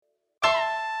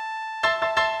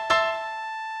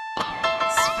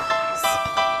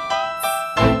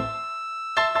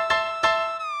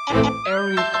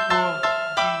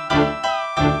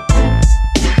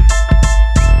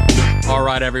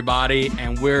right, everybody,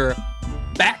 and we're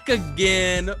back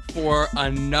again for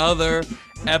another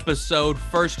episode.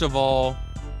 First of all,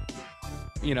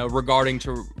 regarding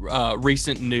to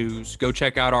recent news, go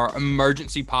check out our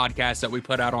emergency podcast that we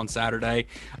put out on Saturday.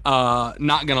 Not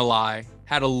gonna lie,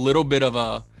 had a little bit of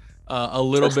a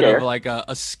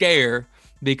scare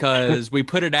because we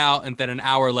put it out and then an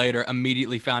hour later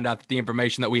immediately found out that the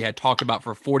information that we had talked about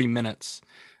for 40 minutes,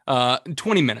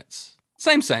 20 minutes,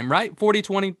 same, right? 40,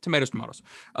 20, tomatoes.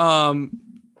 The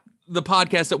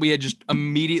podcast that we had just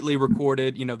immediately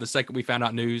recorded, the second we found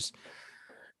out news,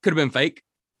 could have been fake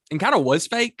and kind of was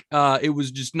fake. It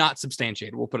was just not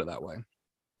substantiated. We'll put it that way.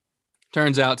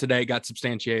 Turns out today it got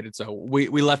substantiated. So we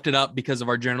left it up because of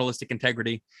our journalistic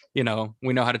integrity. We know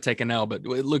how to take an L, but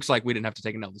it looks like we didn't have to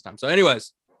take an L this time. So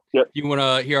anyways, Yep. If you want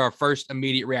to hear our first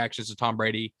immediate reactions to Tom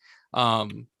Brady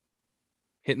hitting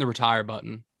the retire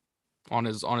button on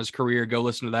his career, go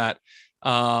listen to that.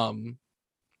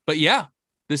 But yeah,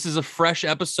 this is a fresh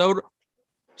episode,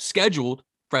 scheduled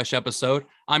fresh episode.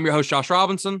 I'm your host, Josh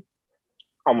Robinson.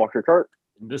 I'm Walker Kurt.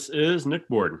 This is Nick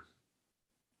Borden.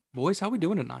 Boys, how we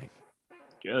doing tonight?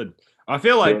 Good. I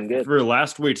feel like for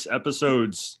last week's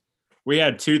episodes, we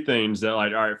had two things that,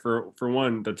 like, all right, for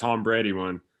one, the Tom Brady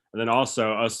one, and then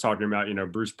also us talking about,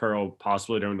 Bruce Pearl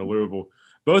possibly going to Louisville.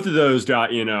 Both of those got,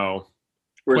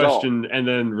 questioned and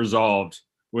then resolved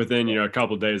within, a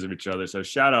couple of days of each other. So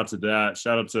shout out to that.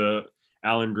 Shout out to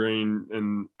Alan Green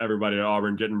and everybody at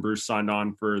Auburn getting Bruce signed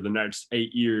on for the next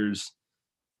 8 years.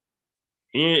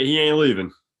 He ain't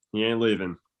leaving. He ain't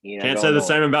leaving. Can't say the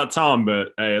same about Tom,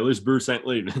 but hey, at least Bruce ain't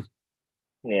leaving.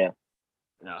 Yeah.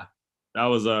 That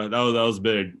was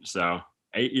big. So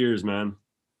 8 years, man.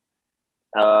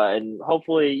 And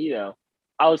hopefully,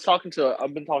 I've been talking to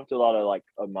a lot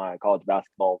of my college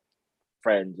basketball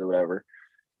friends or whatever.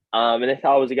 And they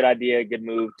thought it was a good idea, a good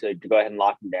move to go ahead and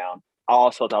lock him down. I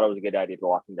also thought it was a good idea to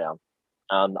lock him down.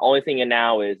 The only thing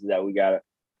now is that we gotta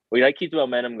keep the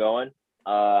momentum going.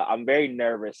 I'm very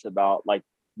nervous about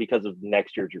because of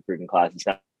next year's recruiting class. It's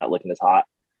not looking as hot.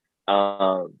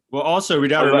 Well, also we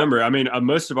got to remember. I mean,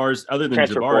 most of ours, other than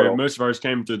Jabari, most of ours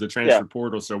came through the transfer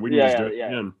portal, so we can just do it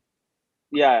again.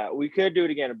 Yeah, we could do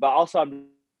it again, but also I'm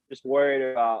just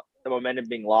worried about the momentum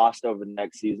being lost over the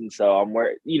next season. So I'm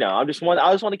worried. I just want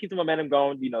to keep the momentum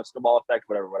going. Snowball effect,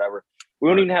 whatever. We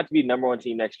don't even have to be number one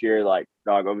team next year. Over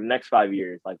the next 5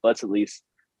 years, let's at least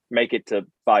make it to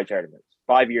 5 tournaments.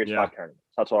 5 years, 5 tournaments.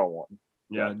 That's what I want.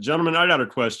 Yeah, gentlemen, I got a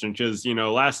question because,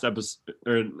 last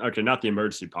episode, not the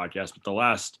emergency podcast, but the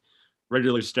last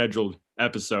regularly scheduled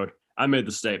episode, I made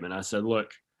the statement. I said,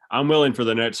 look, I'm willing for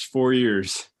the next 4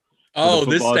 years. Oh,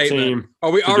 this statement.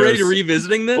 Are we already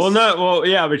revisiting this?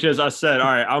 Yeah, because I said,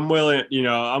 all right, I'm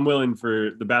willing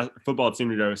for the football team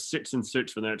to go 6-6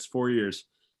 for the next 4 years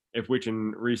if we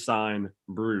can re-sign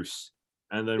Bruce.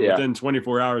 And then within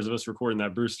 24 hours of us recording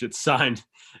that, Bruce gets signed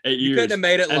 8 years. You couldn't have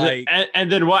made it and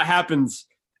then what happens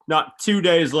not 2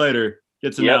 days later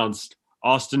gets announced,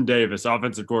 Austin Davis,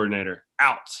 offensive coordinator,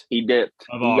 out. He dipped.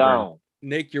 He gone.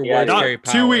 Nick, your words carry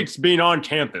power. 2 weeks being on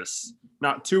campus.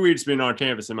 Not 2 weeks being on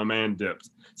campus and my man dipped.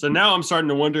 So now I'm starting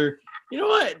to wonder,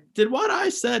 what? Did what I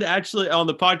said actually on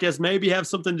the podcast maybe have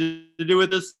something to do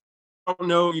with this? I don't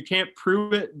know. You can't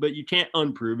prove it, but you can't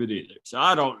unprove it either. So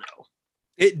I don't know.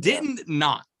 It didn't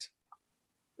not.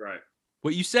 Right.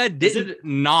 What you said did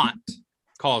not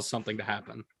cause something to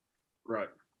happen. Right.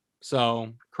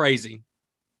 So crazy.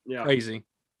 Yeah. Crazy.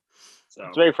 So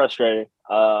it's very frustrating.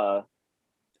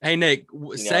 Hey Nick,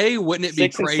 say wouldn't it be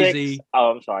crazy?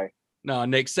 Oh, I'm sorry. No,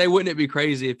 Nick, say wouldn't it be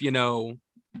crazy if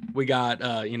we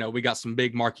got some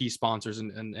big marquee sponsors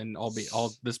and all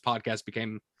this podcast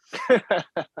became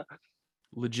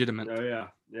legitimate. Oh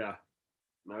yeah.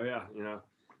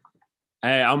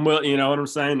 Hey, I'm willing. You know what I'm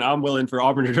saying? I'm willing for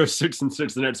Auburn to go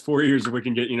 6-6 the next 4 years if we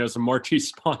can get some marquee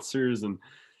sponsors and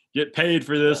get paid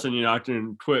for this, and I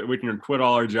can quit. We can quit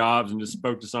all our jobs and just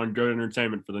focus on good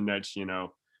entertainment for the next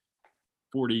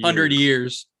 40 years. 100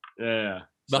 years. Yeah.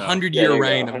 The 100-year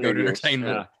reign of good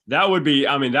entertainment. Yeah. That would be.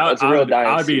 I mean,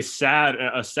 I'd be a sad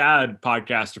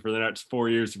podcaster for the next 4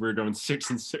 years if we were going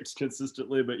 6-6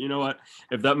 consistently. But you know what?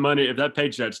 If that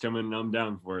paycheck's coming, I'm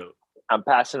down for it. I'm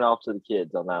passing off to the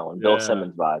kids on that one. Bill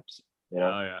Simmons vibes.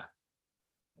 Oh yeah.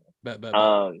 Bet.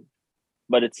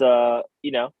 But it's 6-6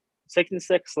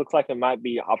 looks like it might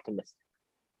be optimistic.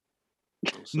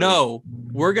 No,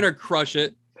 we're gonna crush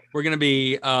it. We're gonna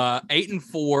be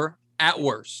 8-4 at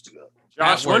worst.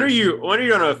 Josh, when are you going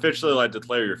to officially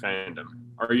declare your fandom?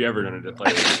 Are you ever going to declare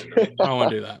your fandom? I don't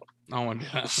want to do that. I want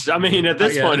to. I mean, at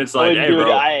this point, it's like, hey,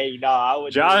 bro, I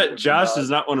would. Josh does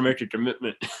not want to make a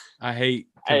commitment. I hate.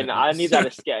 And I need that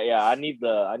escape. Yeah, I need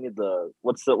the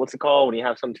what's it called when you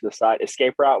have something to the side?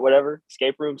 Escape route, whatever.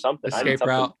 Escape room, something. Escape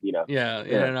route. Yeah.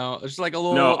 No. It's like a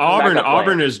little. No,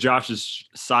 Auburn is Josh's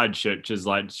side chick. She's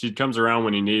like she comes around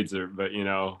when he needs her, but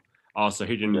also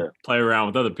he can play around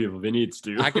with other people if he needs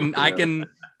to. I can.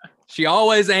 She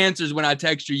always answers when I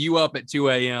text her. You up at 2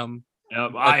 a.m.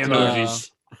 Yep, eye emojis.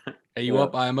 Hey, you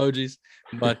up? Eye emojis.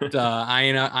 But I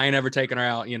ain't ever taken her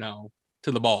out.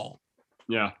 To the ball.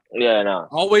 Yeah. Yeah. No.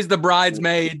 Always the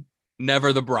bridesmaid,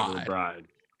 never the bride. The bride.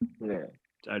 Yeah.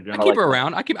 I keep her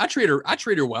around. I treat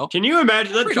her well. Can you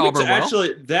imagine that?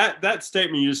 Actually, that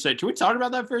statement you just said. Can we talk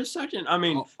about that for a second? I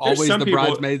mean, always the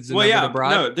bridesmaids. The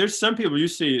bride. No, there's some people you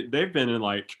see. They've been in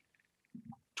like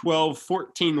 12,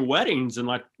 14 weddings in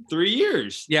like 3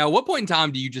 years. Yeah. At what point in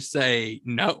time do you just say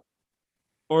no?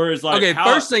 Or is like okay?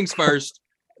 First things first.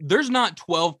 There's not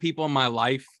 12 people in my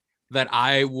life that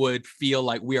I would feel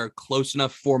like we are close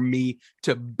enough for me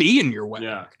to be in your wedding.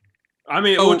 Yeah. I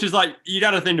mean, which is like, you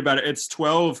got to think about it. It's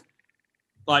 12,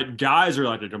 like guys are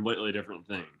like a completely different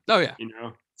thing. Oh yeah.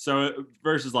 So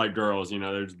versus like girls,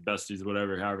 there's besties,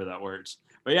 whatever, however that works.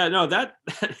 But yeah, no, that,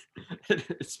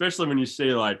 especially when you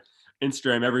see like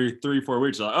Instagram every 3-4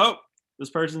 weeks, like, oh, this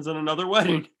person's in another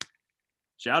wedding.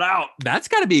 Shout out. That's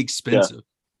got to be expensive. Yeah.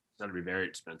 Got to be very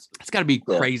expensive. It's got to be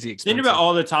crazy expensive. Think about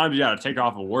all the times you got to take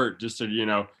off of work just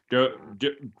to, go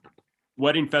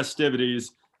wedding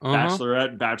festivities,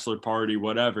 bachelorette, bachelor party,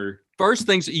 whatever. First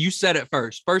things, you said it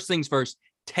first. First things first,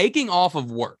 taking off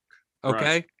of work. Okay.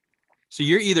 Right. So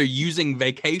you're either using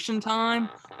vacation time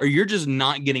or you're just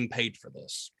not getting paid for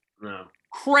this. No.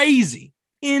 Crazy,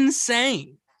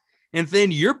 insane. And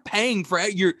then you're paying for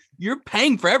everything.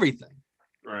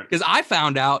 Right. Because I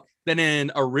found out that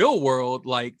in a real world,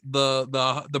 like the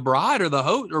bride or the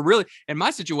host, or really in my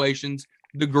situations,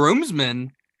 the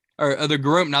groomsmen or the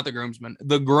groom, not the groomsman,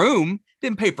 the groom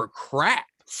didn't pay for crap.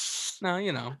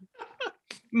 Now,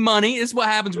 money is what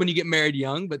happens when you get married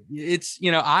young, but it's,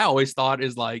 I always thought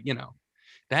is like,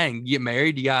 dang, you get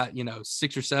married, you got,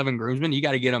 6 or 7 groomsmen, you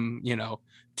got to get them,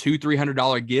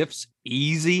 $200-$300 gifts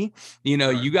easy.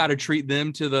 Right. You got to treat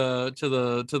them to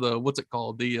the, what's it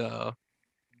called? The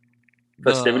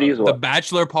festivities, the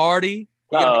bachelor party.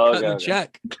 You gotta be cutting a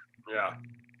check. Yeah.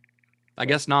 I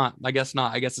guess not. I guess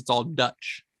it's all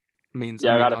Dutch. Means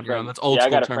I got a friend. That's old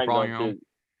school term for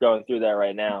going through that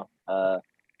right now.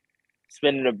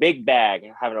 Spending a big bag,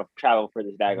 having to travel for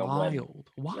this bag of wild.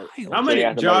 How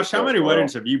many, Josh? How many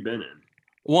weddings have you been in?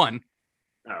 One.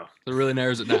 Oh, so it really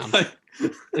narrows it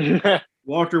down.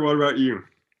 Walker, what about you?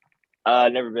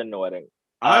 Never been in a wedding.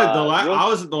 The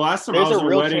last time I was in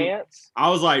a wedding. Chance. I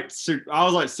was like 6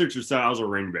 or 7. I was a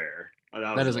ring bearer.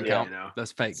 That doesn't count.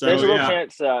 That's fake. So, there's a real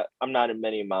chance I'm not in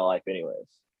many in my life, anyways.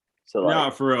 So no,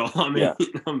 for real. I mean,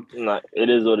 it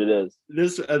is what it is.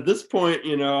 At this point,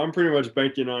 I'm pretty much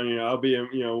banking on I'll be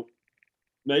in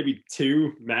maybe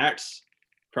 2 max.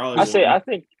 Probably. I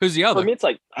think who's the other? For me, it's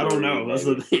like I don't know. That's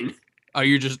the thing. Oh,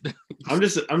 you're just. I'm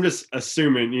just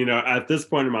assuming. At this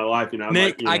point in my life,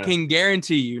 Nick, I can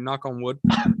guarantee you, knock on wood,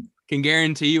 can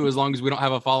guarantee you, as long as we don't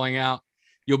have a falling out,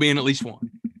 you'll be in at least one.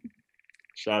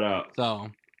 Shout out. So.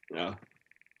 Yeah.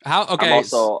 How? Okay. I'm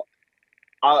also,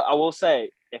 I will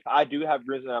say, if I do have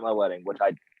groomsmen at my wedding, which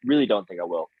I really don't think I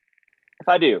will, if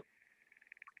I do,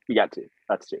 you got 2.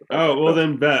 That's 2. Oh well,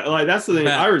 then bet. Like that's the thing.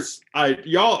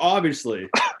 Y'all obviously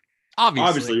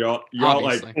y'all y'all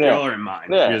are in mine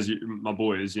because my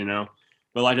boys,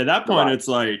 But like at that point, it's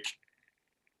like,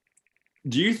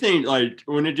 do you think like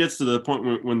when it gets to the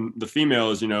point when the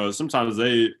females, sometimes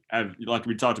they have, like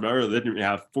we talked about earlier, they can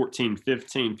have 14,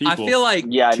 15 people. I feel like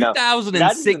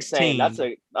 2016.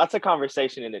 That's a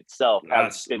conversation in itself.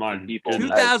 That's 50 people.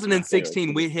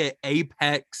 2016, we hit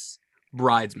apex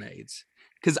bridesmaids.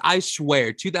 Because I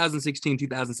swear, 2016,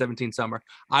 2017 summer,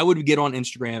 I would get on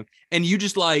Instagram and you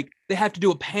just they have to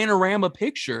do a panorama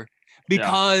picture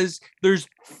because there's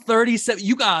 37.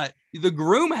 You got the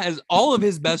groom has all of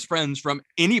his best friends from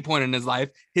any point in his life,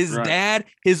 his dad,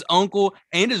 his uncle,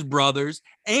 and his brothers,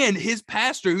 and his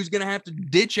pastor who's going to have to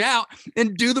ditch out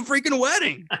and do the freaking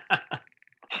wedding.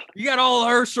 You got all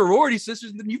her sorority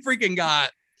sisters, and then you freaking got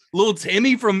little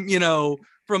Timmy from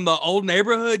the old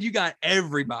neighborhood. You got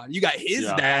everybody. You got his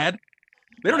dad.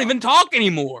 They don't even talk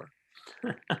anymore.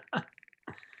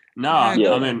 I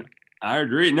mean, I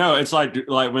agree. No, it's like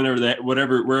wherever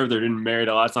they're getting married,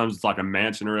 a lot of times it's like a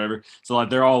mansion or whatever. So like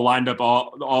they're all lined up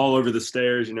all over the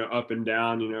stairs, up and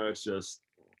down. It's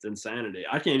insanity.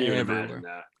 I can't even imagine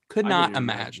that. Could not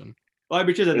imagine. Like,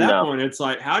 because at that point, it's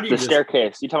like, how do you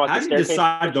staircase? You talking about the staircase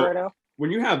decide right now? When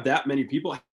you have that many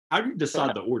people? How do you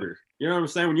decide the order? You know what I'm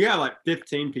saying? When you have like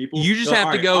 15 people, you just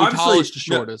have to go tallest to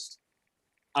shortest.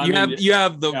 You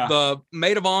have the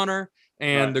maid of honor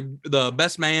and the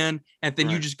best man, and then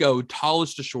you just go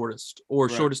tallest to shortest, or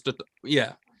shortest to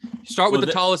start with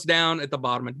the tallest down at the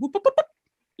bottom, and whoop, whoop, whoop.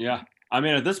 Yeah. I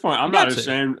mean, at this point, I'm not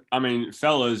ashamed. I mean,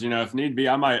 fellas, if need be,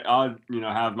 I'll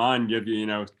have mine give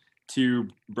you, 2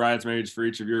 bridesmaids for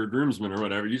each of your groomsmen or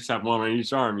whatever. You just have one on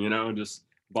each arm, just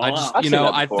ball out. I've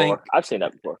seen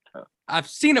that before. I've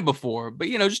seen it before, but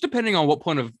just depending on what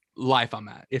point of life I'm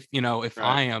at. If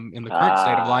I am in the current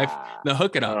state of life, they'll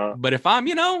hook it up. But if I'm,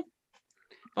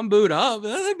 I'm booed up,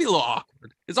 that'd be a little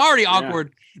awkward. It's already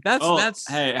awkward. That's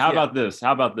Hey, how about this?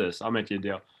 How about this? I'll make you a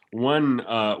deal. One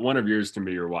of yours can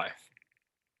be your wife.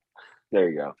 There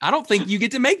you go. I don't think you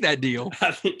get to make that deal.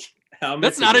 I think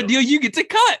that's not a deal you get to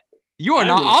cut. You are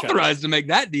not authorized to make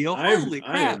that deal. Holy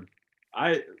crap!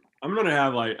 I'm gonna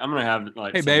have like.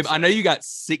 Hey, babe, I know you got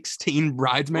 16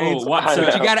 bridesmaids, so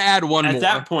you got to add one more. At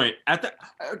that point,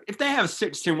 if they have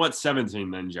 16, what's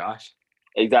 17 then, Josh?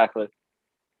 Exactly.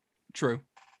 True.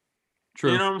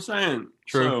 You know what I'm saying?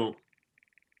 True.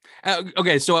 So,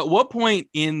 okay, so at what point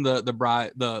in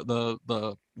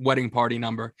the wedding party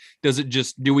number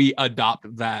do we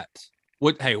adopt that?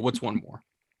 What's one more?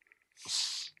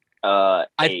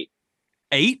 8.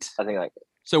 8? I think like.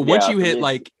 So once you hit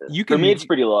you can. For me, it's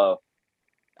pretty low.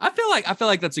 I feel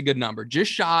like that's a good number,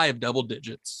 just shy of double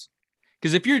digits.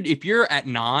 Because if you're at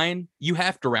 9, you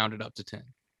have to round it up to 10.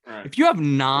 Right. If you have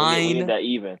 9, we need that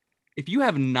even. If you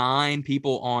have 9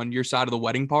 people on your side of the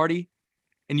wedding party,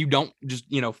 and you don't just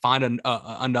find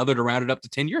another to round it up to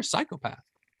 10, you're a psychopath.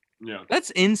 Yeah, that's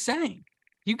insane.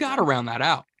 You got to round that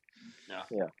out.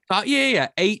 Yeah.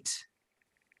 8.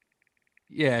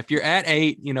 Yeah, if you're at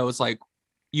 8, it's like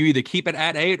you either keep it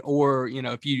at 8, or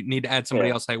if you need to add somebody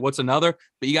else, hey, what's another?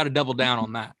 But you got to double down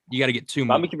on that. You got to get 2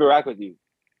 more. Let me keep it rack with you.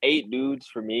 8 dudes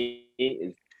for me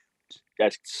is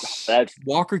that's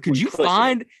Walker. Could you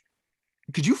find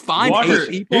Walker, 8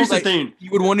 people here's that the thing.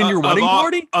 you would want in your wedding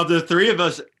party? Of the 3 of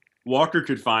us, Walker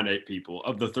could find 8 people.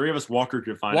 Of the 3 of us, Walker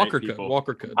could find 8 people.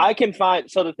 Walker could. I can find.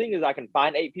 So the thing is, I can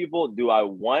find 8 people. Do I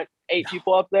want 8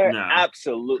 people up there? No.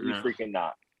 Absolutely freaking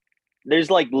not. There's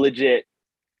like legit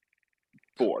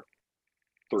 4,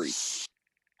 3,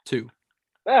 2,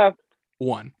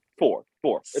 1, 4.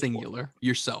 singular.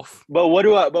 Yourself. But what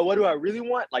do I really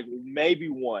want? Like maybe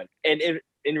 1. And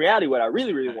in reality, what I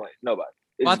really want is nobody.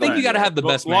 Well, I think you got to have the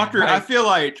best Walker, man. Right? I feel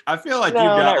like no,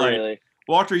 you've got like really.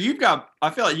 Walker, I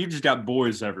feel like you just got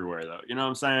boys everywhere though. You know what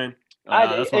I'm saying?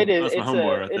 That's my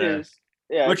homeboy right there. It is.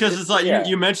 Yeah. Because it's like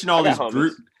you mentioned all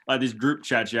these group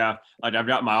chats. Yeah. Like I've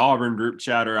got my Auburn group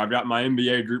chat, or I've got my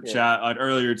NBA group chat. Like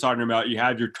earlier talking about you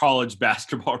had your college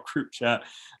basketball group chat.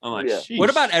 I'm like, what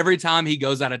about every time he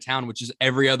goes out of town, which is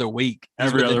every other week,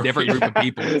 with a different group of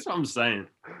people? That's what I'm saying.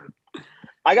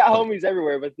 I got homies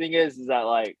everywhere, but the thing is that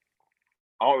like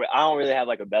I don't really have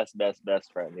like a best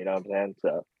friend. You know what I'm saying?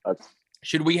 So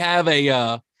should we have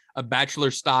a bachelor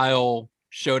style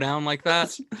showdown like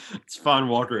that? It's Fine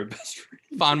Walker a best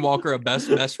friend. Fine Walker a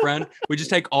best friend. We just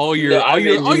take all your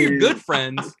good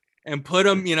friends and put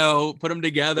them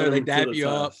together. They dap you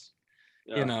up.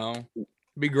 Yeah.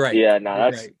 Be great. Yeah, no,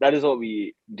 that is what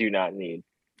we do not need.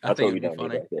 That's what we don't need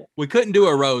right there. We couldn't do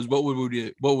a rose. What would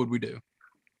we do?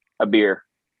 A beer.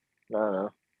 I don't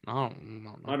know.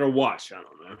 I don't watch. I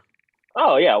don't know.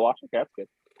 Oh yeah, watch. Okay, that's good.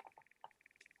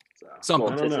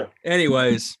 Something. I don't know.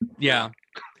 Anyways, yeah.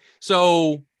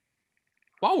 So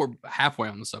while we're halfway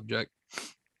on the subject,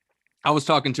 I was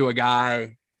talking to a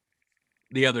guy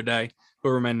the other day who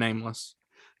remained nameless.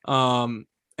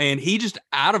 And he just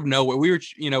out of nowhere, we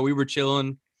were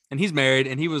chilling, and he's married,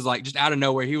 and he was like, just out of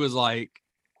nowhere, he was like,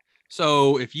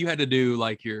 so if you had to do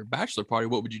like your bachelor party,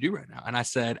 what would you do right now? And I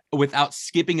said, without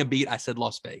skipping a beat, I said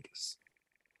Las Vegas.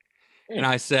 And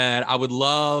I said, I would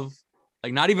love,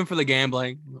 like, not even for the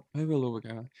gambling, maybe a little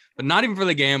bit, but not even for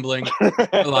the gambling.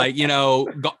 Like,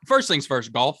 first things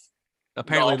first, golf.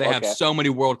 Apparently they have so many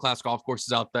world-class golf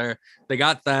courses out there. They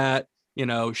got that,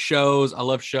 shows. I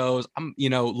love shows. I'm,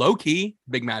 low key,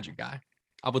 big magic guy.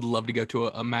 I would love to go to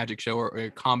a magic show or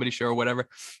a comedy show or whatever.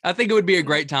 I think it would be a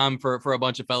great time for a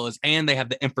bunch of fellas, and they have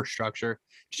the infrastructure.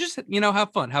 Just,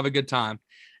 have fun, have a good time.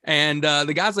 And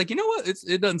the guy's like, you know what?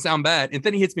 It doesn't sound bad. And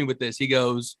then he hits me with this. He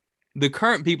goes, the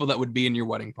current people that would be in your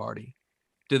wedding party,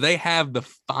 do they have the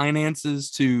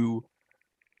finances to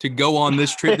go on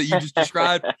this trip that you just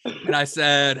described? And I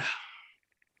said,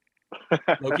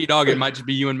 low-key dog, it might just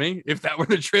be you and me if that were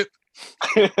the trip.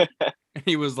 And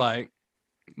he was like,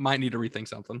 might need to rethink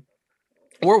something.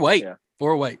 or wait. Yeah.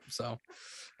 Or wait. So,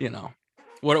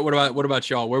 what about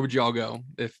y'all? Where would y'all go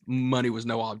if money was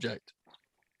no object?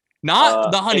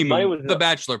 Not the honeymoon, the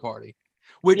bachelor party,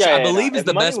 which I believe is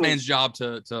the best man's job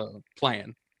to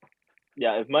plan.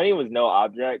 Yeah, if money was no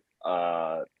object,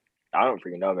 I don't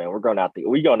freaking know, man. We're going out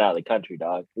of the country,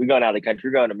 dog. We're going out of the country.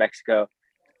 We're going to Mexico.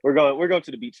 We're going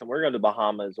to the beach somewhere. We're going to the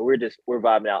Bahamas, or we're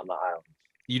vibing out in the islands.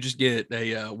 You just get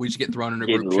we just get thrown in a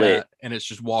group lit. chat, and it's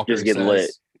just Walker just says,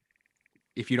 lit.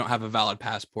 "If you don't have a valid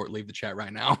passport, leave the chat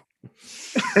right now."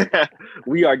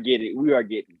 we are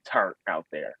getting turned out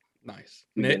there. Nice.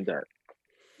 Nick? Oh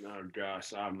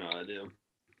gosh, I have no idea.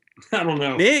 I don't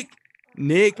know.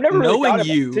 Nick, I've never knowing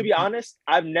really you, to be honest,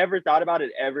 I've never thought about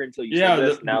it ever until you said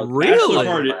this. Now, really?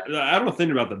 Party, I don't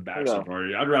think about the bachelor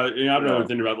party. I'd rather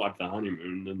think about like the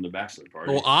honeymoon than the bachelor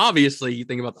party. Well, obviously you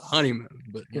think about the honeymoon,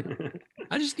 but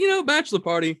I just bachelor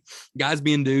party, guys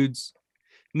being dudes.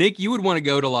 Nick, you would want to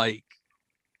go to like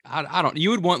you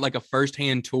would want like a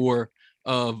firsthand tour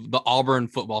of the Auburn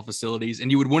football facilities,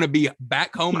 and you would want to be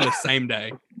back home the same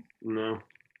day. No.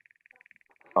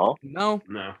 Oh? No.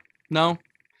 No.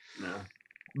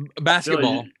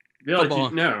 Basketball. You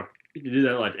can do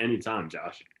that like anytime,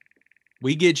 Josh.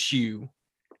 We get you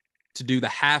to do the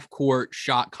half court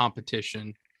shot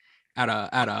competition at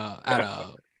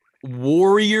a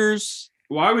Warriors.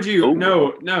 Why would you? Ooh.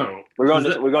 No. We're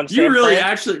going to you really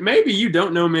actually, maybe you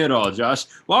don't know me at all, Josh.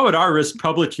 Why would I risk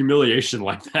public humiliation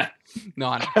like that? No,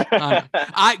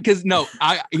 I know.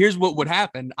 Here's what would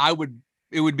happen.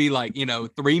 It would be like,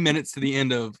 3 minutes to the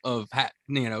end of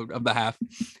the half.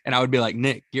 And I would be like,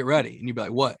 Nick, get ready. And you'd be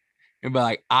like, what? And be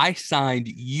like, I signed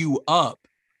you up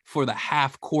for the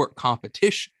half court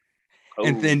competition. Oh.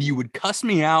 And then you would cuss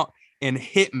me out and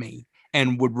hit me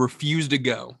and would refuse to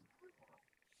go.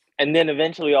 And then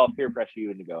eventually I'll peer pressure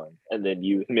you into going. And then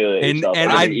you humiliate yourself.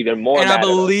 And even more. And I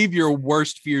believe your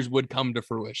worst fears would come to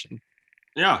fruition.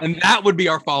 Yeah. And that would be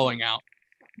our falling out.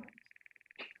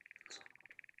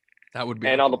 That would be.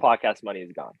 And all the podcast money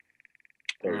is gone.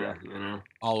 There you go.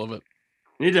 All of it.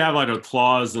 You need to have like a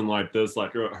clause in like this,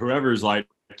 like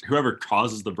whoever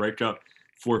causes the breakup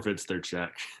forfeits their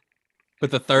check.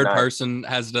 But the third person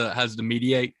has to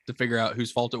mediate to figure out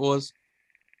whose fault it was.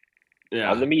 Yeah.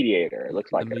 I'm the mediator. It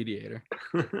looks like the mediator.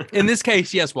 In this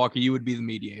case, yes, Walker, you would be the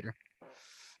mediator.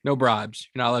 No bribes.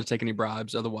 You're not allowed to take any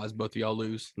bribes. Otherwise, both of y'all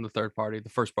lose. And the third party, the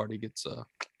first party gets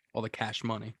all the cash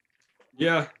money.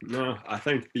 Yeah, no, I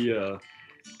think it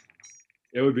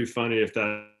would be funny if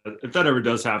that ever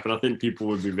does happen. I think people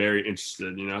would be very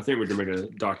interested. I think we can make a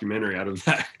documentary out of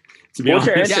that. To be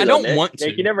honest, I don't want to.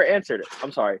 Nick, you never answered it.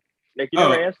 I'm sorry, Nick. You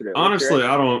never answered it. Honestly,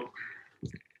 I don't.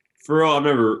 For real, I've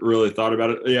never really thought about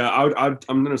it. Yeah,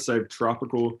 I'm gonna say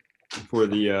tropical for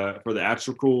the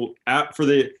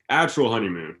actual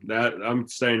honeymoon. That I'm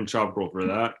saying tropical for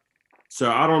that. So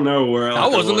I don't know where.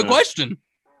 That wasn't the question.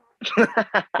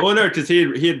 Well, no, because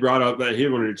he had brought up that he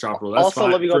wanted to tropical. That's also,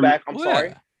 fine. let me go back. I'm sorry.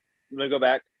 I'm gonna go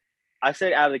back. I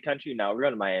said out of the country. Now we're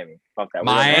going to Miami. Fuck that.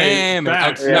 Miami.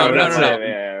 No.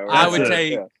 I would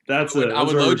take. That's it. I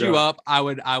would load you up. I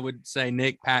would say,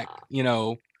 Nick, pack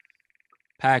for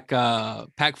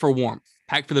warmth,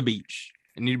 pack for the beach,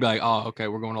 and you'd be like, oh, okay,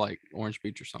 we're going to like Orange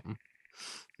Beach or something.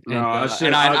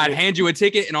 And I'd hand you a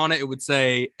ticket, and on it would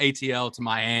say ATL to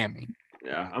Miami.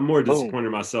 Yeah, I'm more disappointed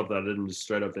in myself that I didn't just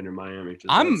straight up enter Miami.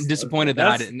 I'm disappointed that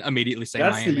I didn't immediately say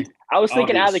Miami. I was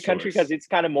thinking out of the country because it's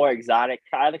kind of more exotic.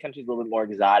 Out of the country is a little bit more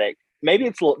exotic. Maybe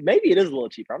it is a little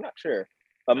cheaper. I'm not sure.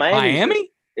 But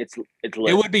Miami, it's lit.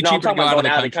 It would be cheaper to go out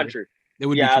of the country. It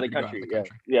would be out of the country.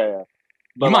 Yeah.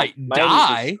 But you might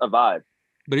die. A vibe,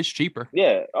 but it's cheaper.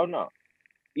 Yeah. Oh no.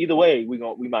 Either way, we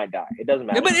might die. It doesn't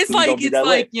matter. Yeah, but it's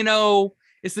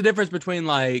it's the difference between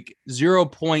like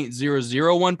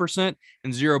 0.001%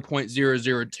 and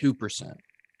 0.002%.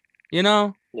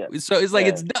 Yeah. So it's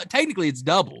like technically it's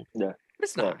doubled. Yeah. But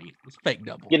it's not. It's fake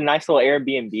double. Get a nice little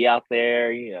Airbnb out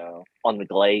there, on the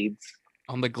glades.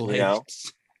 On the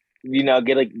glades. Get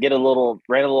a little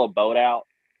rent a little boat out.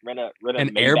 Rent an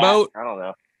airboat. I don't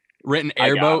know. Rent an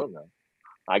airboat.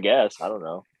 I guess I don't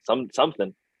know.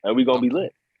 Something. And we gonna be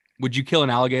lit. Would you kill an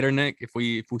alligator, Nick, if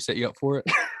we set you up for it?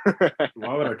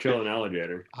 Why would I kill an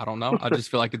alligator? I don't know. I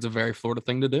just feel like it's a very Florida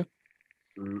thing to do.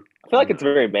 I feel like it's a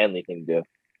very manly thing to do.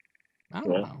 I don't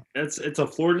know. It's a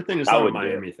Florida thing. It's not a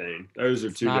Miami thing. Those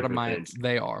are two different things.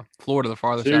 They are. Florida, the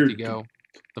farthest south you go,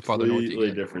 the farther north you go.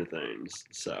 Completely different things.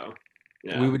 So,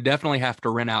 yeah. We would definitely have to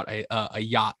rent out a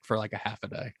yacht for like a half a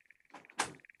day.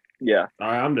 Yeah. All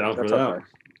right, I'm down for that.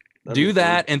 Do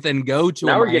that and then go to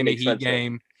a Miami Heat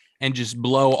game and just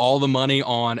blow all the money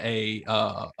on a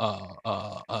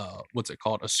what's it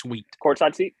called? A suite.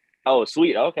 Courtside seat? Oh,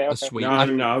 sweet. Okay. The suite.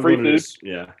 No, free food.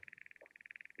 Yeah.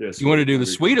 You want to do the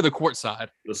suite or the court side?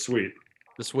 The suite.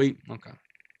 The suite. Okay.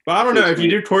 But I don't know if you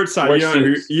do court side,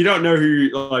 you don't know who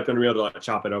you're like going to be able to like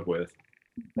chop it up with.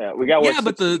 Yeah, we got to wear suits.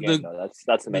 But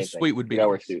that's the main thing. Suite would be. We got to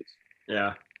wear suits.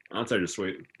 Yeah, I'll take the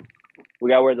suite.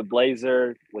 We got to wear the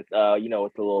blazer with with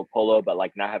the little polo, but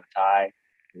like not have a tie.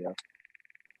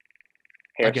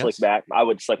 Hair slick back. I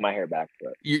would slick my hair back.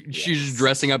 But she's just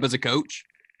dressing up as a coach.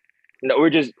 No, we're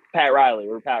just Pat Riley.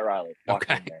 We're Pat Riley.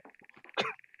 Okay.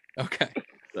 Okay.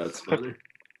 That's funny.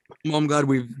 Well, I'm glad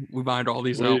we've ironed all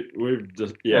these out. We've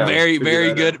just very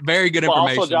good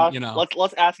information. Also, Josh,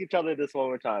 let's ask each other this one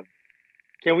more time.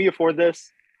 Can we afford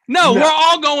this? No, we're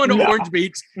all going to Orange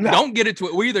Beach. No. Don't get it to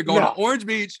it. We're either going to Orange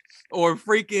Beach or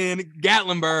freaking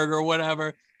Gatlinburg or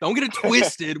whatever. Don't get it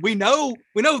twisted. We know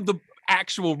the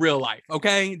actual real life.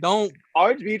 Okay, don't.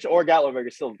 Orange Beach or Gatlinburg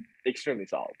is still extremely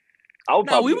solid.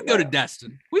 We would go to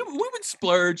Destin. We would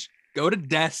splurge. Go to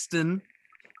Destin.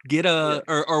 Get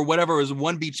or whatever is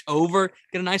one beach over.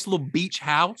 Get a nice little beach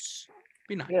house.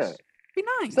 Be nice. Yeah. Be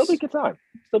nice. Still be good time.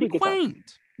 Still be good quaint. Time.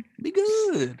 Be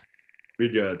good. Be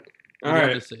good. All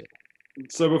right.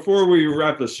 So before we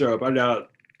wrap the show up, I got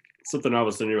something I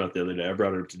was thinking about the other day. I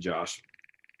brought it up to Josh.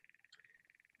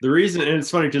 The reason, and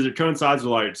it's funny because it coincides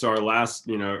with our last,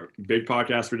 big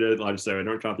podcast we did. Like I said, I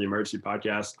don't count the emergency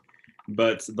podcast,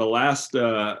 but the last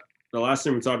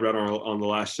thing we talked about on the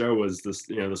last show was this,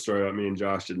 the story about me and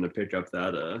Josh didn't pick up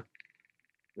that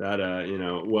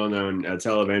well-known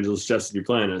televangelist Jesse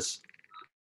Duplantis.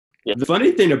 Yeah. The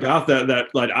funny thing about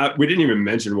that we didn't even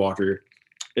mention Walker,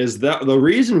 is that the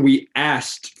reason we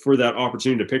asked for that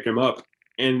opportunity to pick him up,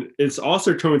 and it's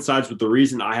also coincides with the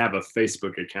reason I have a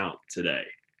Facebook account today.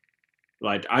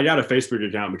 Like, I got a Facebook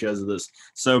account because of this.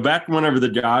 So back whenever the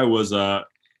guy was,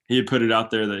 he had put it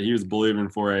out there that he was believing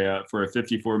for a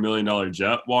 $54 million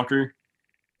jet, Walker.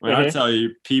 When I tell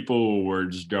you, people were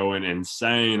just going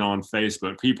insane on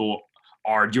Facebook. People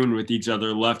arguing with each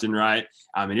other left and right.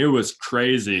 I mean, it was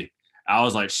crazy. I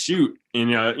was like, shoot.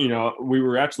 And, we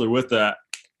were actually with that.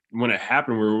 When it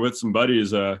happened, we were with some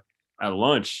buddies at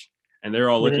lunch, and they were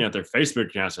all looking at their Facebook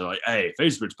accounts. They're like, hey,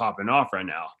 Facebook's popping off right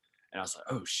now. And I was like,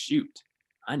 oh, shoot.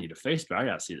 I need a Facebook. I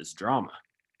got to see this drama.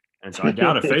 And so I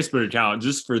got a Facebook account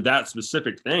just for that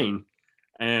specific thing.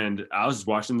 And I was just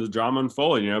watching the drama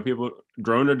unfold. People,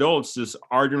 grown adults, just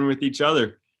arguing with each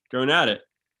other, going at it.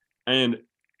 And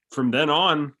from then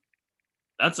on,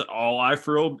 that's all I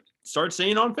start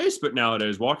seeing on Facebook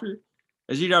nowadays, Walker,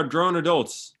 is you got grown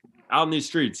adults out in these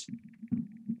streets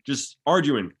just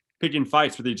arguing, picking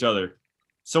fights with each other.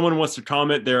 Someone wants to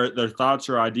comment their thoughts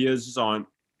or ideas on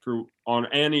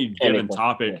any given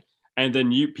topic, and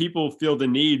then people feel the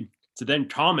need to then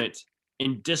comment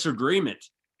in disagreement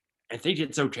and think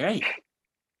it's okay.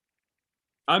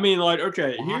 I mean,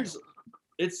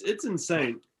 it's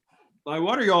insane. Like,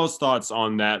 what are y'all's thoughts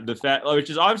on that? The fact, which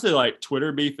is obviously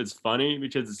Twitter beef is funny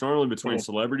because it's normally between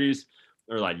celebrities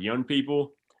or young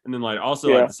people, and then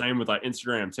the same with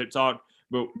Instagram, TikTok,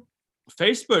 but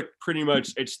Facebook pretty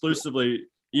much exclusively.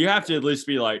 You have to at least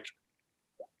be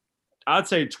I'd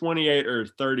say 28 or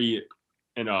 30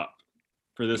 and up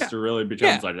for this to really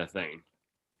become a thing.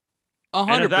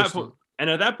 100%. And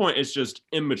at that point, it's just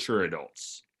immature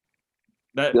adults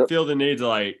that feel the need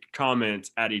to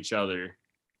comment at each other,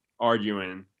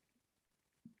 arguing.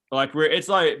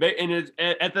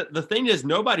 The thing is,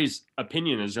 nobody's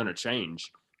opinion is going to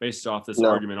change based off this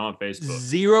argument on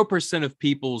Facebook. 0% of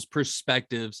people's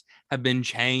perspectives have been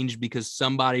changed because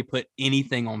somebody put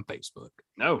anything on Facebook.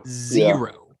 No. 0.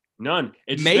 Yeah. None.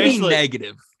 It's maybe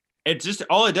negative. It just,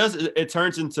 all it does is it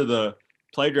turns into the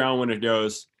playground when it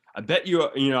goes, I bet you,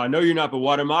 I know you're not, but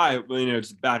what am I?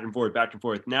 It's back and forth.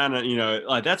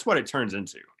 Now, that's what it turns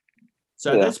into.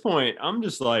 So at this point, I'm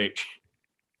just like,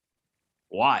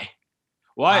 why?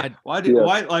 Because I don't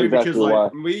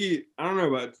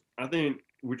know, but I think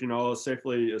we can all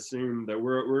safely assume that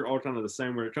we're all kind of the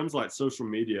same when it comes to social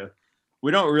media.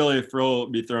 We don't really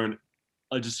be throwing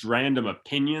just random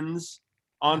opinions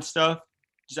on stuff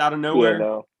just out of nowhere. Yeah,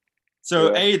 no.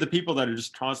 So the people that are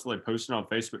just constantly posting on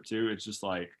Facebook too, it's just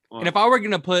and if I were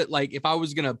going to put if I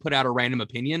was going to put out a random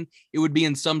opinion, it would be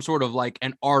in some sort of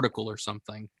an article or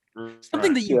something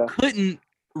that you couldn't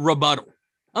rebuttal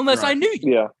unless I knew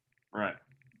you. Yeah. Right.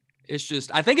 It's just,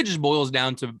 I think it just boils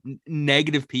down to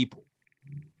negative people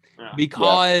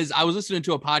because I was listening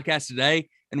to a podcast today,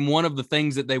 and one of the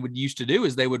things that they would used to do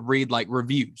is they would read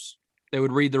reviews. They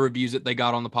would read the reviews that they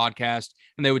got on the podcast,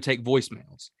 and they would take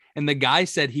voicemails. And the guy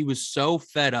said he was so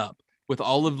fed up with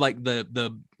all of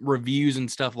the reviews and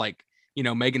stuff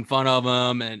making fun of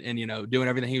him and doing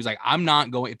everything. He was like, I'm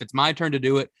not going, if it's my turn to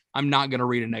do it, I'm not going to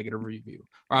read a negative review,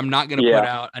 or I'm not going to put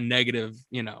out a negative,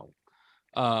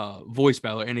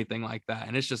 voicemail or anything like that.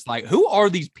 And it's just like, who are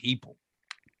these people?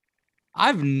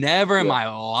 I've never in my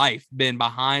life been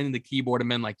behind the keyboard and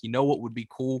been like, what would be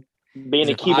cool? Being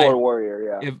a keyboard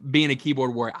warrior, If being a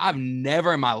keyboard warrior, I've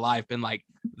never in my life been like,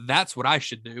 that's what I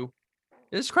should do.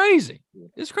 It's crazy.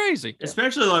 It's crazy.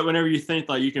 Especially like whenever you think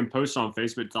like you can post on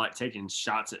Facebook like taking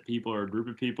shots at people or a group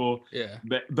of people. Yeah.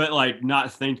 But like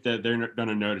not think that they're not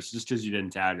gonna notice just because you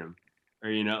didn't tag them. Or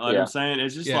I'm saying?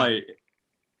 It's just like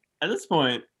at this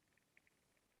point,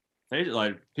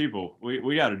 like people,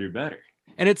 we gotta do better.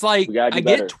 And it's like I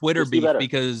get Twitter beef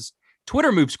because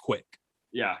Twitter moves quick.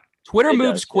 Yeah. Twitter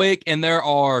moves quick, and there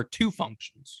are 2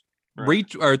 functions. Right.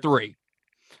 Or 3.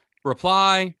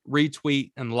 Reply,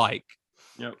 retweet, and like.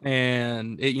 Yep.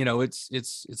 And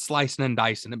it's slicing and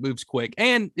dicing. It moves quick,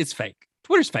 and it's fake.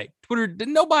 Twitter's fake.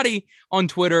 Nobody on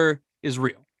Twitter is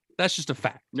real. That's just a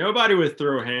fact. Nobody would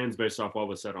throw hands based off what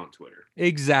was said on Twitter.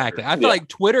 Exactly. I feel like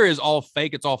Twitter is all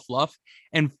fake. It's all fluff,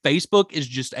 and Facebook is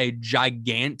just a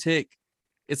gigantic.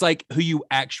 It's like who you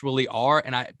actually are,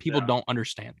 and people don't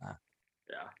understand that.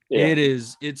 Yeah.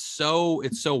 It's so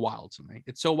wild to me.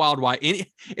 It's so wild why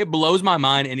it blows my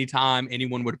mind anytime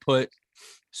anyone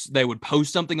they would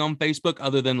post something on Facebook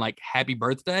other than like happy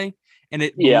birthday. And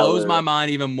it blows my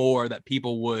mind even more that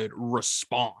people would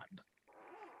respond.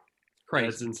 Crazy.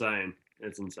 It's insane.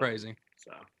 It's insane. Crazy.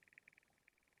 So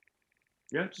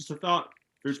yeah, just a thought.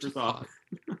 Food for thought.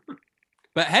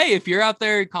 But hey, if you're out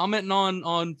there commenting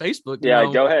on Facebook,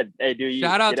 go ahead. Hey, do you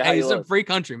shout out? Hey, it's a free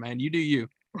country, man. You do you.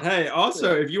 Hey,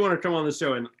 also, if you want to come on the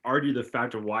show and argue the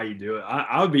fact of why you do it,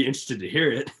 I would be interested to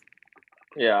hear it.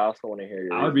 Yeah, I also want to hear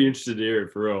I would be interested to hear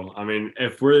it for real. I mean,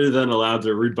 if we're then allowed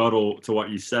to rebuttal to what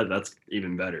you said, that's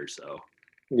even better. So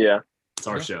yeah, it's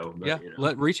our show.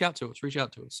 But, reach out to us.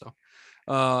 So,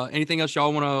 anything else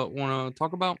y'all want to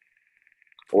talk about?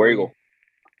 War Eagle.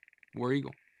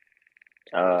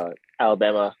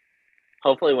 Alabama.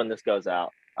 Hopefully, when this goes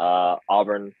out,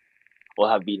 Auburn will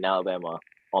have beaten Alabama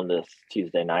on this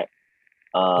Tuesday night.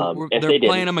 If they're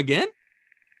playing them again?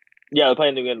 Yeah, they're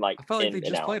playing them again. I felt like they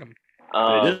just played them.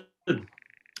 they did.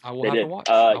 I will have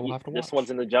to watch. This one's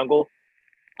in the jungle.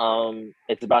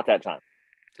 It's about that time.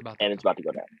 It's about to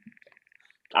go down.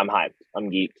 I'm hyped. I'm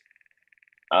geeked.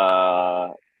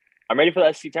 I'm ready for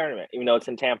the SEC tournament, even though it's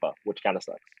in Tampa, which kind of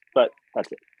sucks. But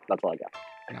that's it. That's all I got.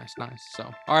 Nice. So,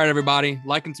 all right, everybody,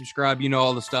 like and subscribe. You know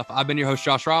all the stuff. I've been your host,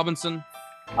 Josh Robinson.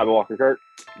 I've been Walker Kirk.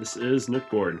 This is Nick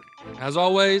Gordon. As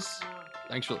always,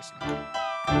 thanks for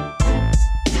listening.